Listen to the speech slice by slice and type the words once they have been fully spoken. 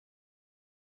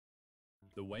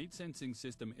The weight sensing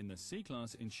system in the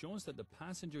C-Class ensures that the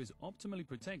passenger is optimally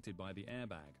protected by the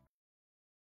airbag.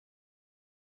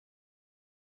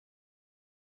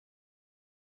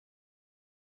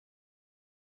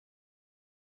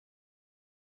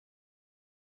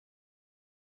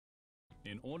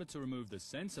 In order to remove the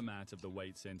sensor mat of the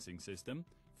weight sensing system,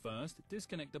 first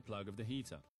disconnect the plug of the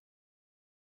heater.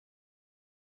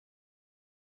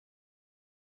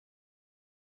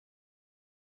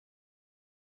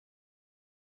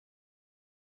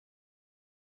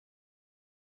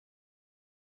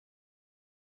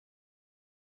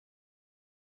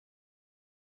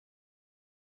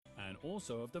 And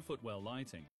also of the footwell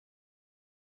lighting.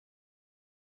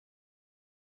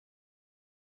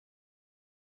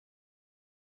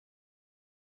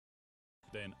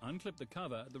 Then unclip the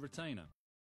cover at the retainer.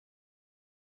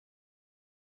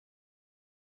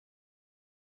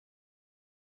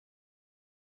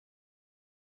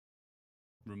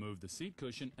 Remove the seat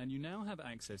cushion and you now have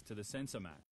access to the sensor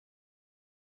mat.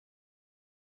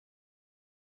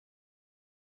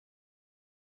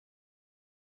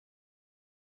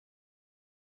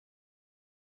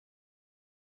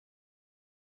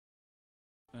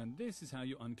 And this is how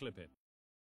you unclip it.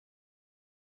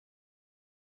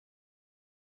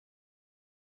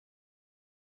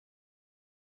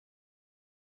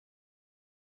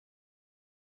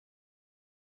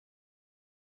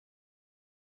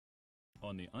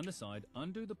 On the underside,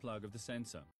 undo the plug of the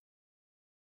sensor.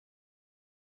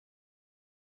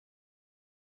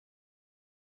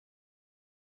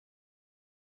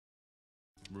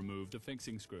 Remove the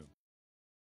fixing screw.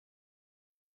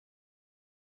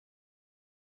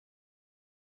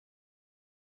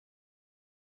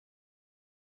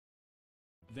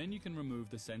 Then you can remove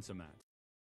the sensor mat.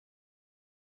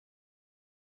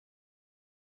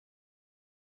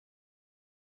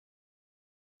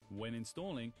 When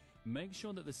installing, make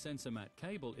sure that the sensor mat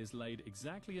cable is laid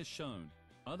exactly as shown,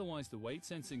 otherwise the weight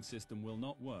sensing system will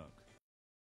not work.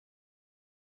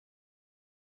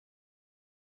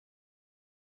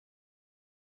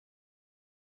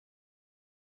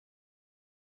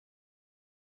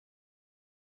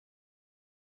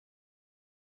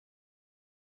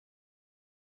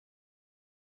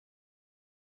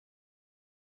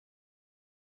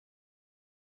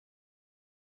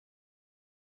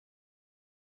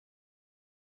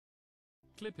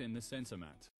 Clip in the sensor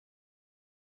mat.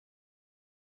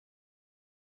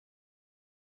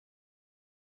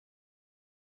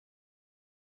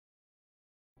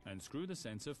 And screw the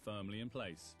sensor firmly in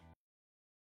place.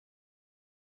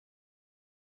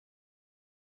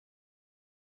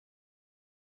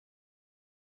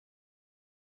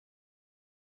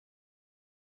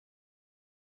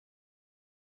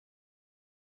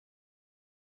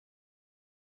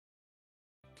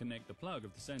 Connect the plug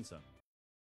of the sensor.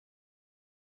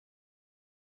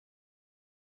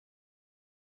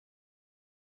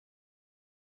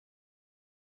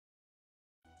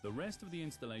 The rest of the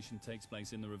installation takes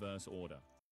place in the reverse order.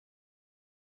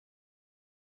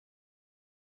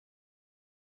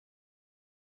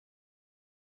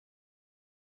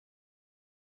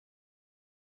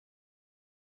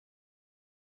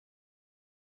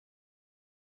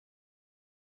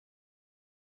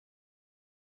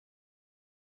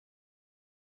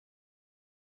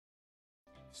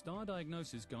 Star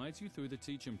Diagnosis guides you through the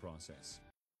teaching process.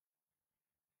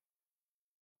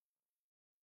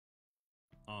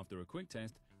 After a quick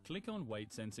test, click on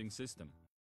Weight Sensing System.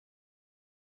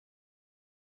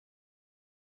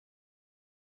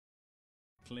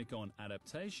 Click on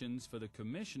Adaptations for the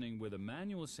commissioning with a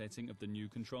manual setting of the new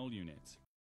control unit.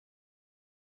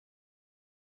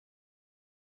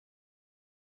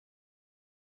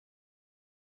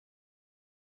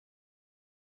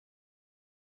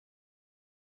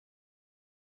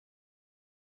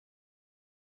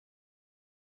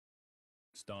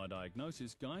 Star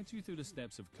Diagnosis guides you through the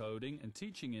steps of coding and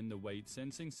teaching in the weight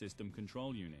sensing system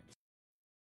control unit.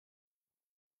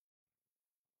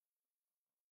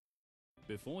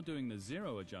 Before doing the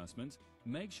zero adjustment,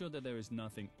 make sure that there is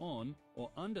nothing on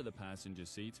or under the passenger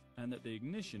seat and that the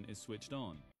ignition is switched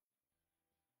on.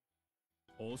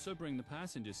 Also bring the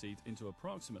passenger seat into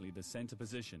approximately the center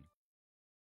position.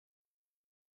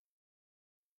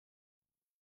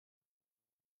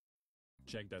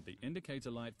 Check that the indicator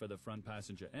light for the front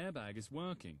passenger airbag is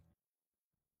working.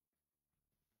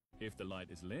 If the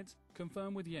light is lit,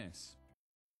 confirm with yes.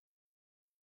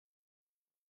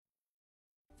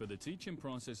 For the teaching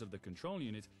process of the control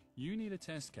unit, you need a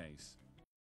test case.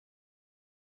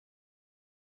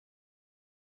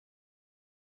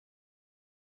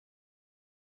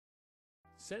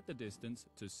 Set the distance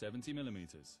to 70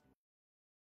 millimeters.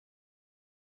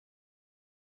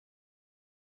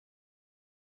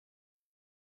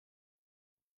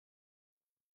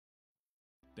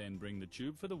 Then bring the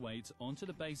tube for the weights onto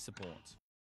the base support.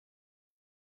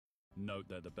 Note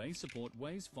that the base support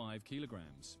weighs 5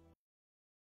 kilograms.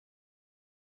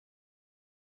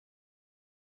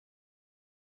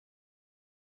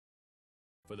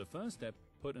 For the first step,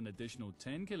 put an additional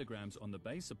 10 kilograms on the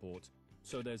base support,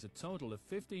 so there's a total of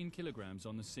 15 kilograms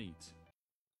on the seat.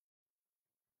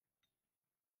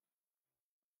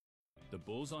 The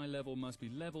bullseye level must be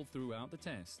level throughout the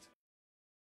test.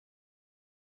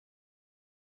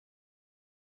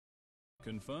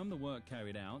 Confirm the work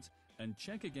carried out and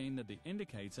check again that the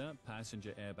indicator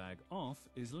passenger airbag off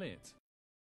is lit.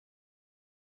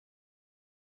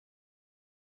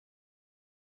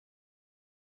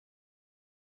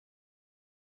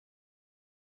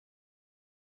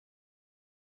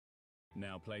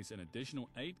 Now place an additional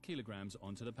 8 kilograms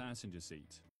onto the passenger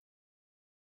seat.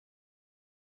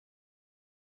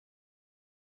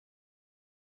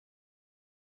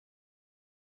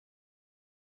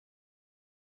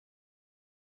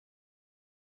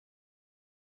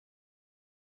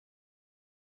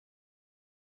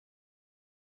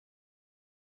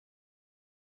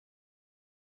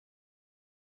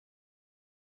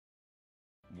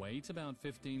 Wait about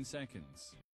 15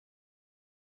 seconds.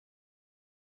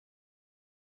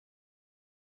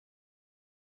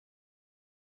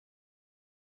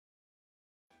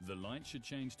 The light should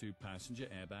change to passenger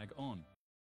airbag on.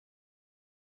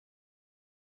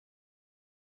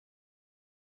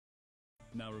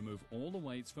 Now remove all the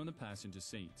weights from the passenger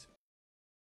seat.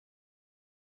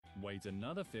 Wait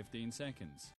another 15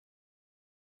 seconds.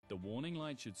 The warning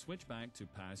light should switch back to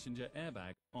passenger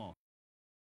airbag off.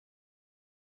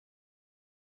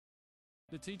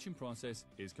 The teaching process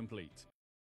is complete.